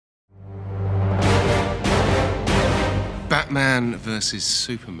Batman versus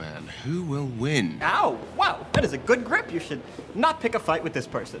Superman. Who will win? Ow! Wow, that is a good grip. You should not pick a fight with this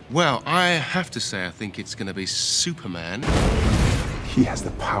person. Well, I have to say I think it's going to be Superman. He has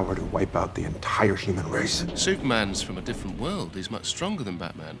the power to wipe out the entire human race. Superman's from a different world. He's much stronger than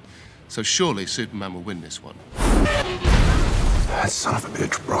Batman. So surely Superman will win this one. That son of a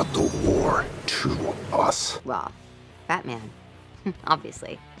bitch brought the war to us. Well, Batman,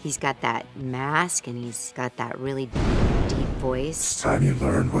 obviously. He's got that mask and he's got that really deep voice. It's time you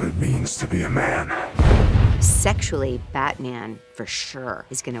learned what it means to be a man. Sexually, Batman, for sure,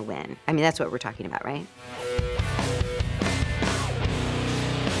 is gonna win. I mean, that's what we're talking about, right?